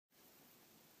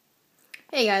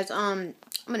Hey guys, I'm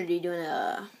gonna be doing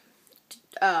a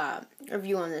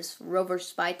review on this Rover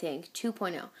Spy Tank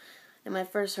 2.0. And when I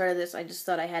first heard of this, I just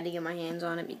thought I had to get my hands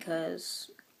on it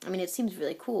because, it seems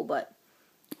really cool, but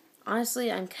honestly,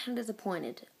 I'm kind of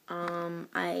disappointed.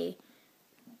 I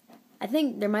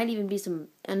think there might even be some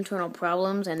internal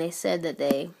problems, and they said that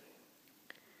they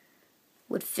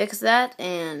would fix that,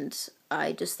 and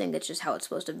I just think that's just how it's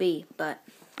supposed to be. But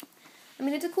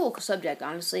it's a cool subject,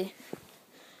 honestly.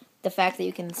 The fact that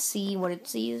you can see what it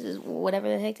sees is whatever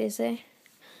the heck they say.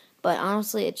 But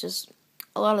honestly, it's just,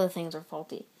 a lot of the things are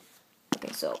faulty.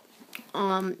 Okay, so,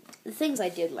 the things I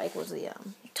did like was the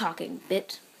talking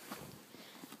bit.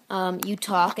 You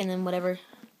talk, and then whatever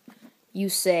you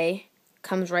say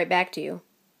comes right back to you.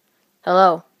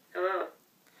 Hello. Hello.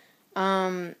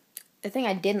 The thing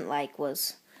I didn't like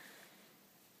was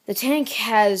the tank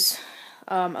has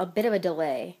a bit of a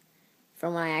delay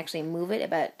from when I actually move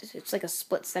it. It's like a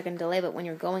split-second delay, but when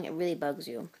you're going, it really bugs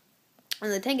you.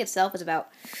 And the tank itself is about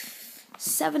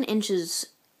 7 inches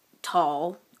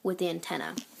tall with the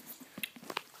antenna.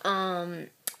 And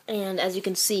as you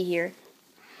can see here,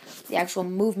 the actual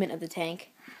movement of the tank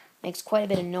makes quite a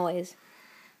bit of noise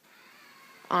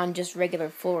on just regular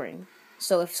flooring.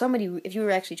 So if you were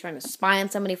actually trying to spy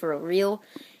on somebody for a reel,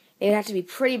 they'd have to be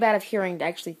pretty bad of hearing to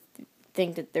actually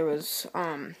think that there was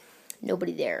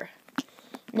nobody there.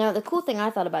 Now, the cool thing I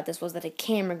thought about this was that a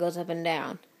camera goes up and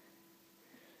down.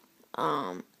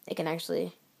 It can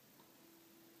actually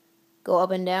go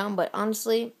up and down, but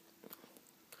honestly,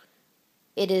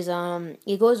 it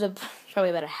goes up probably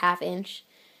about a half inch.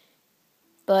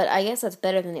 But I guess that's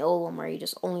better than the old one where you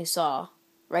just only saw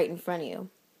right in front of you.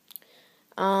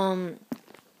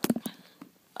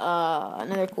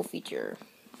 Another cool feature.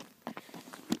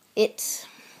 It's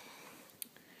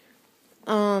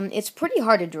pretty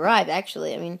hard to drive,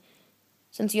 actually.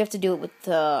 Since you have to do it with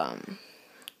you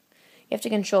have to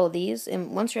control these,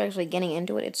 and once you're actually getting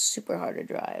into it, it's super hard to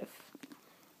drive.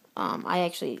 I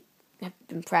actually have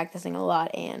been practicing a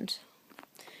lot, and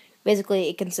basically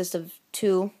it consists of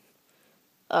two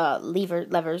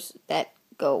levers that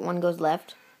one goes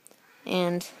left,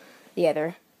 and the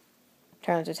other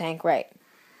turns the tank right.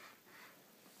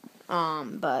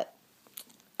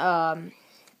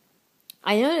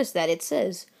 I noticed that it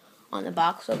says on the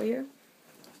box over here.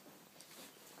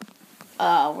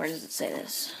 Where does it say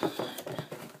this?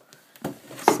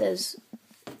 It says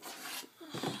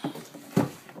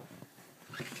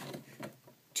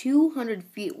 200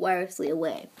 feet wirelessly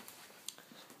away.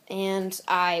 And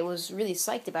I was really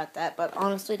psyched about that, but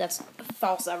honestly, that's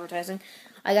false advertising.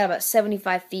 I got about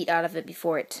 75 feet out of it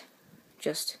before it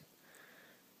just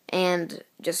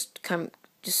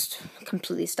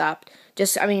completely stopped.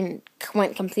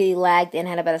 Went completely lagged and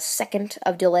had about a second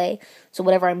of delay. So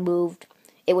whatever I moved,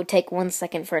 it would take 1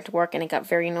 second for it to work, and it got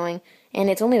very annoying. And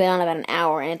it's only been on about an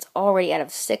hour, and it's already out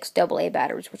of 6 AA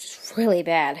batteries, which is really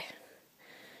bad.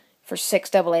 For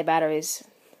 6 AA batteries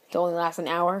to only last an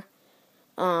hour.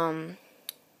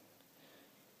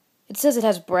 It says it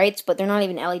has brights, but they're not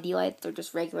even LED lights. They're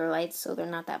just regular lights, so they're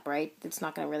not that bright. It's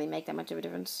not going to really make that much of a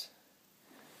difference.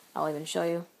 I'll even show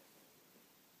you.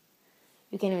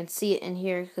 You can't even see it in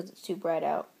here because it's too bright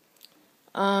out.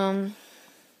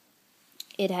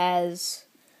 It has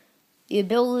the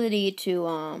ability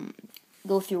to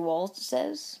go through walls, it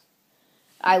says.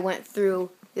 I went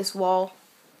through this wall,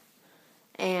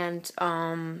 and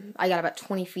I got about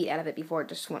 20 feet out of it before it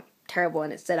just went terrible,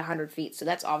 and it said 100 feet, so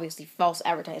that's obviously false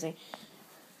advertising.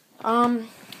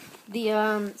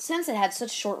 Since it had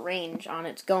such short range on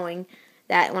its going,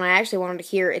 that when I actually wanted to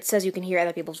hear, it says you can hear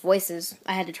other people's voices,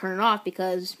 I had to turn it off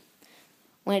because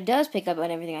when it does pick up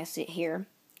on everything I hear,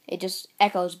 it just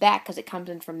echoes back because it comes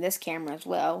in from this camera as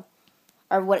well.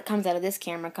 Or what comes out of this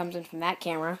camera comes in from that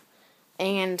camera,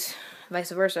 and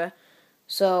vice versa.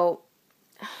 So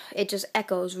it just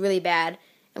echoes really bad,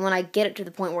 and when I get it to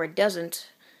the point where it doesn't,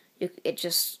 it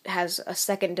just has a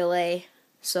second delay,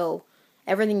 so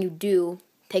everything you do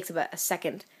takes about a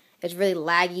second. It's really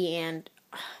laggy and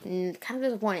kind of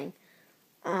disappointing.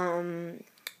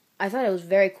 I thought it was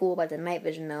very cool about the night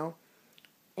vision, though,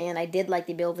 and I did like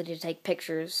the ability to take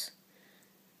pictures.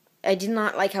 I did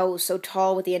not like how it was so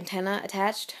tall with the antenna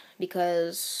attached,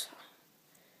 because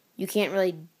you can't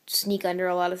really sneak under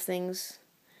a lot of things.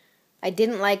 I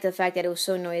didn't like the fact that it was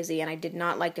so noisy, and I did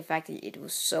not like the fact that it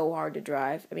was so hard to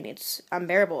drive. It's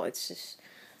unbearable. It's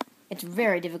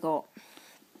very difficult.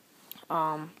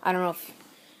 I don't know if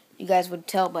you guys would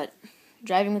tell, but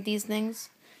driving with these things,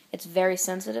 it's very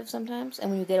sensitive sometimes, and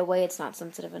when you get away, it's not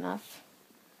sensitive enough.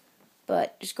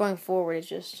 But just going forward is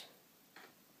just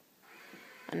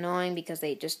annoying because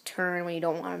they just turn when you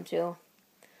don't want them to.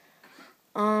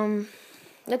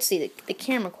 Let's see the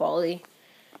camera quality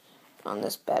on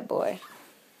this bad boy.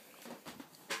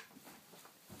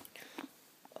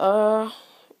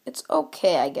 It's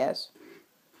okay, I guess.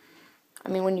 I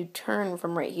mean, when you turn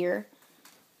from right here,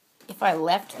 if I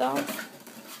left though, which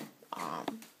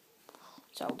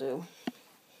I'll do.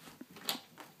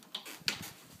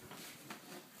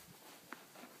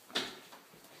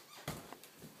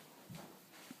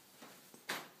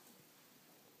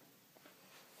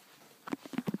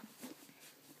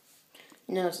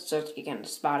 You notice it starts to get kind of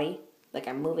spotty, like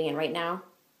I'm moving it right now.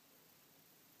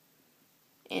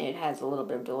 And it has a little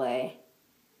bit of delay.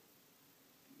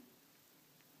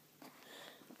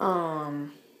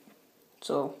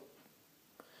 So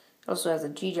it also has a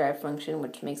G drive function,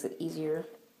 which makes it easier.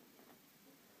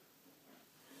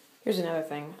 Here's another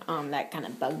thing that kind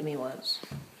of bugged me was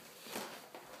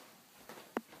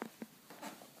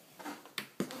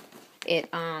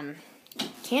it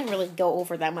can't really go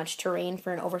over that much terrain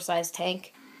for an oversized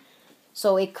tank,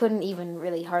 so it couldn't even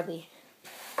really hardly.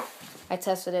 I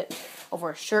tested it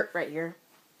over a shirt right here,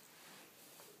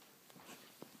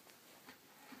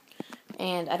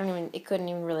 and it couldn't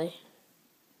even really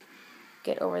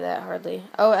get over that hardly.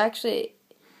 Oh, actually,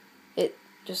 it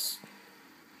just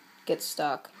gets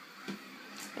stuck,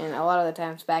 and a lot of the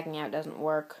times backing out doesn't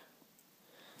work.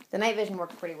 The night vision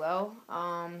worked pretty well.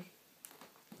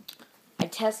 I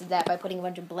tested that by putting a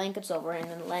bunch of blankets over it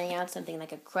and then laying out something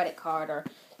like a credit card or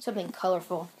something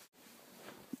colorful.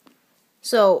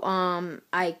 So,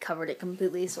 I covered it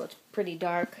completely, so it's pretty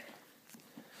dark.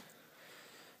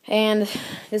 And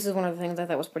this is one of the things I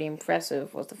thought was pretty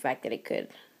impressive, was the fact that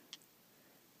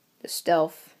the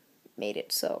stealth made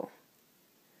it so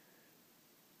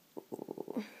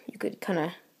you could kind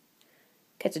of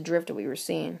catch a drift of what you were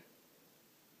seeing.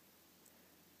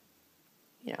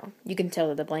 You know, you can tell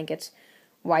that the blanket's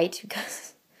white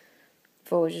because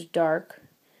if it was just dark.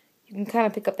 You can kind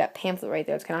of pick up that pamphlet right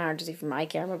there. It's kind of hard to see from my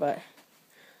camera, but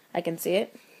I can see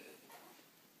it.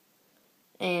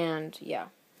 And, yeah.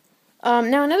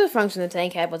 Now, another function the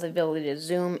tank had was the ability to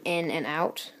zoom in and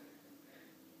out.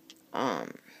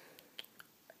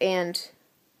 And,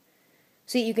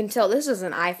 see, you can tell this is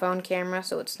an iPhone camera,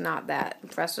 so it's not that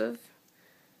impressive.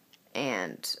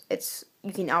 And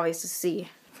you can obviously see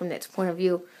from its point of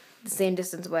view the same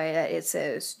distance away that it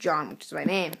says John, which is my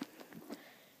name.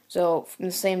 So, from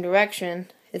the same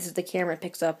direction, this is the camera it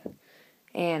picks up,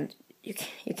 and you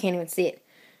can't even see it.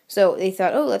 So, they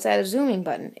thought, oh, let's add a zooming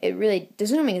button. The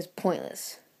zooming is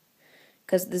pointless.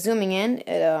 Because the zooming in,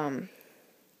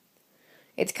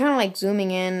 it's kind of like zooming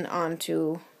in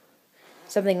onto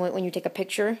something when you take a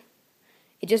picture.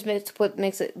 It just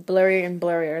makes it blurrier and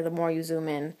blurrier the more you zoom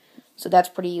in. So, that's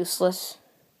pretty useless.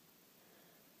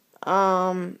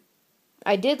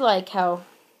 I did like how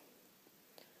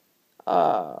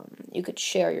you could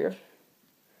share your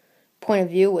point of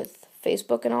view with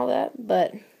Facebook and all that,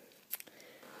 but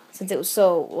since it was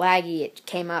so laggy, it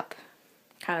came up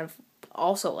kind of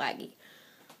also laggy.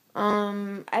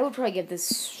 I would probably give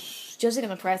this, just in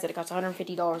the price that it costs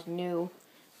 $150 new,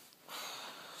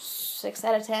 6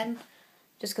 out of 10,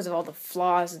 just because of all the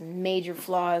flaws and major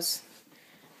flaws.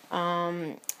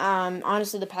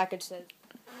 Honestly, the package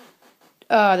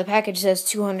says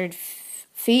 200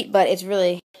 feet, but it's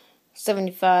really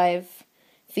 75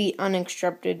 feet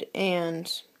uninterrupted,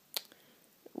 and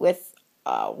with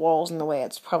walls in the way,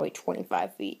 it's probably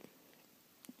 25 feet,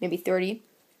 maybe 30.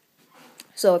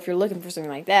 So if you're looking for something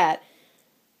like that,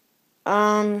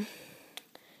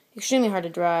 extremely hard to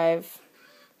drive.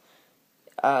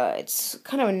 It's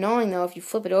kind of annoying though if you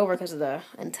flip it over because of the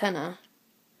antenna.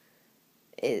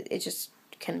 It just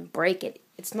can break it.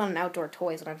 It's not an outdoor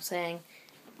toy, is what I'm saying.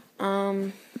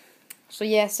 So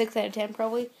yeah, 6 out of 10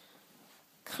 probably.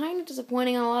 Kind of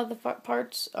disappointing on a lot of the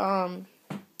parts.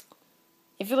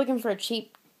 If you're looking for a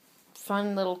cheap,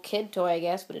 fun little kid toy, I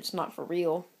guess, but it's not for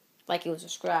real, like it was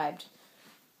described.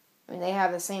 I mean, they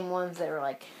have the same ones that are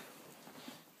like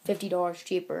 $50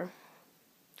 cheaper.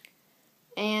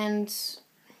 And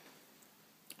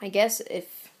I guess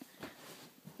if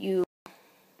you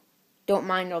don't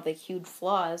mind all the huge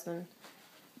flaws, then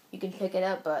you can pick it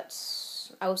up, but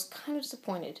I was kind of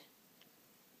disappointed.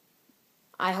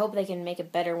 I hope they can make a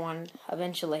better one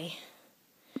eventually,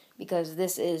 because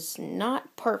this is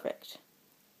not perfect.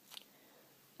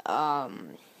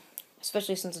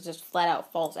 Especially since it's just flat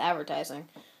out false advertising.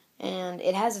 And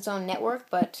it has its own network,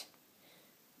 but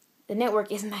the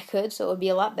network isn't that good, so it would be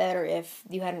a lot better if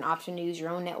you had an option to use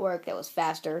your own network that was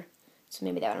faster. So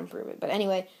maybe that would improve it. But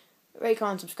anyway, rate,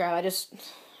 comment, subscribe. I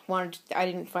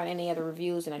didn't find any other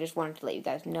reviews, and I just wanted to let you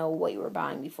guys know what you were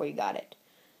buying before you got it.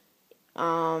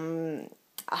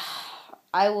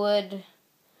 I would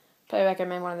probably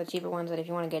recommend one of the cheaper ones, and if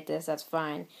you want to get this, that's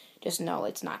fine. Just know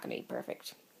it's not going to be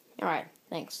perfect. Alright,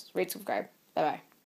 thanks. Rate, subscribe. Bye-bye.